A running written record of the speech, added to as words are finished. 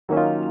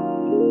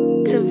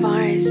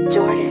Tavares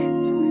Jordan.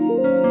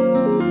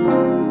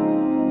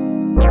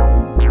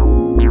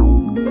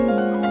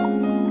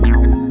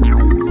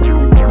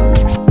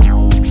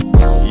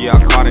 Yeah,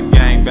 I caught a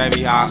game,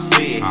 baby, how I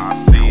see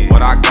it.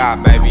 What I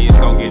got, baby, it's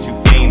gon' get you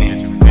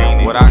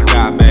fiendin'. What I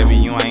got, baby,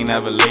 you ain't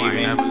never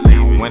leaving.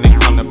 When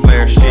it come to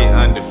player shit,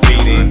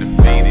 undefeated.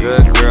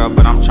 Good girl,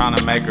 but I'm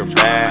tryna make her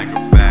bad.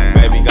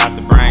 Baby got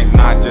the brains,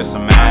 not just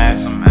some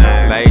ass.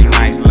 Late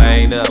nights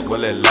laid up,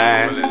 will it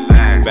last?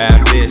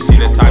 Bad bitch, she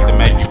the type to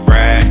make you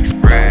brag.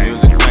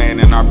 Music playing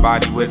in our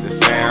body with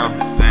the sound.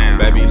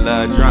 Baby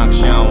love drunk,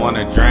 she don't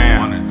wanna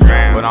drown.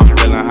 But I'm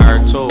feeling her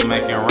too,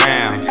 making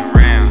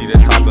rounds. She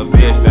the type of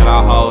bitch that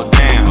I hold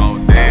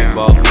down.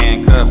 Both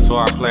handcuffed to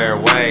our player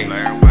ways.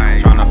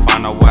 Tryna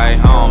find a way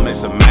home,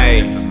 it's a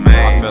maze.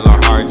 I feel her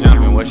heart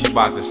jumping, what she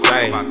about to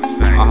say.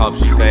 I hope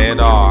she say it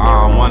all,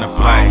 I don't wanna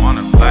play.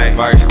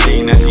 First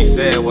thing that she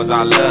said was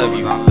I love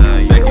you.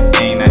 Second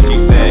thing that she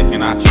said,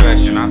 can I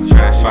trust you?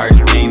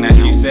 First thing that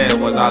she said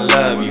was I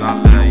love you.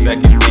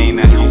 Second thing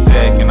that she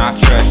said, can I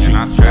trust you?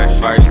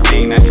 First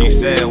thing that she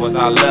said was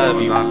I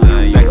love you.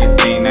 Second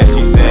thing that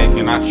she said,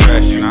 can I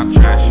trust you?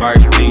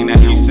 First thing that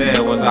she said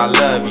was I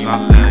love you.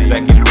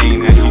 Second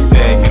thing that she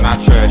said, can I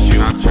trust you?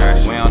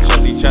 We don't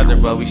trust each other,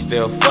 but we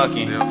still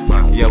fucking.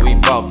 Yeah, we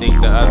both think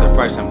the other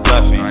person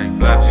bluffing.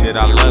 Shit,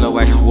 I love the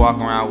way she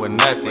walk around with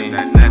nothing.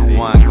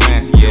 One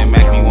glance, yeah, it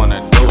make me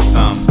wanna do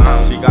something.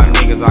 She got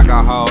niggas, I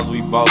got hoes, we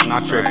both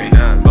not tripping.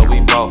 But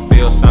we both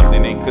feel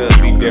something, it could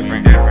be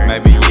different.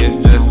 Maybe it's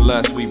just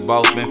lust, we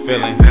both been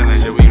feeling.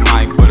 Shit, we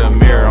might put a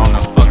mirror on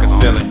the fucking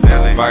ceiling.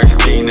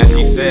 First thing that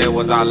she said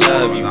was I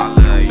love you.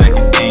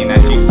 Second thing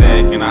that she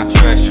said, can I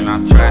trust you?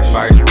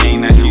 First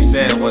thing that she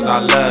said was I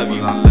love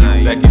you.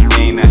 Second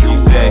thing that she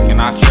said, can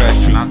I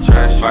trust you?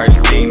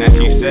 First thing that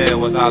she said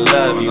was I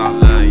love you.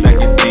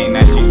 Second thing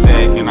that she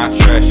said, can I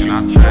trust you?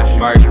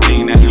 First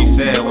thing that she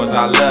said was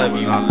I love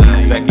you.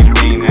 Second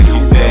thing that she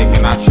said,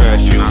 can I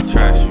trust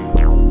you?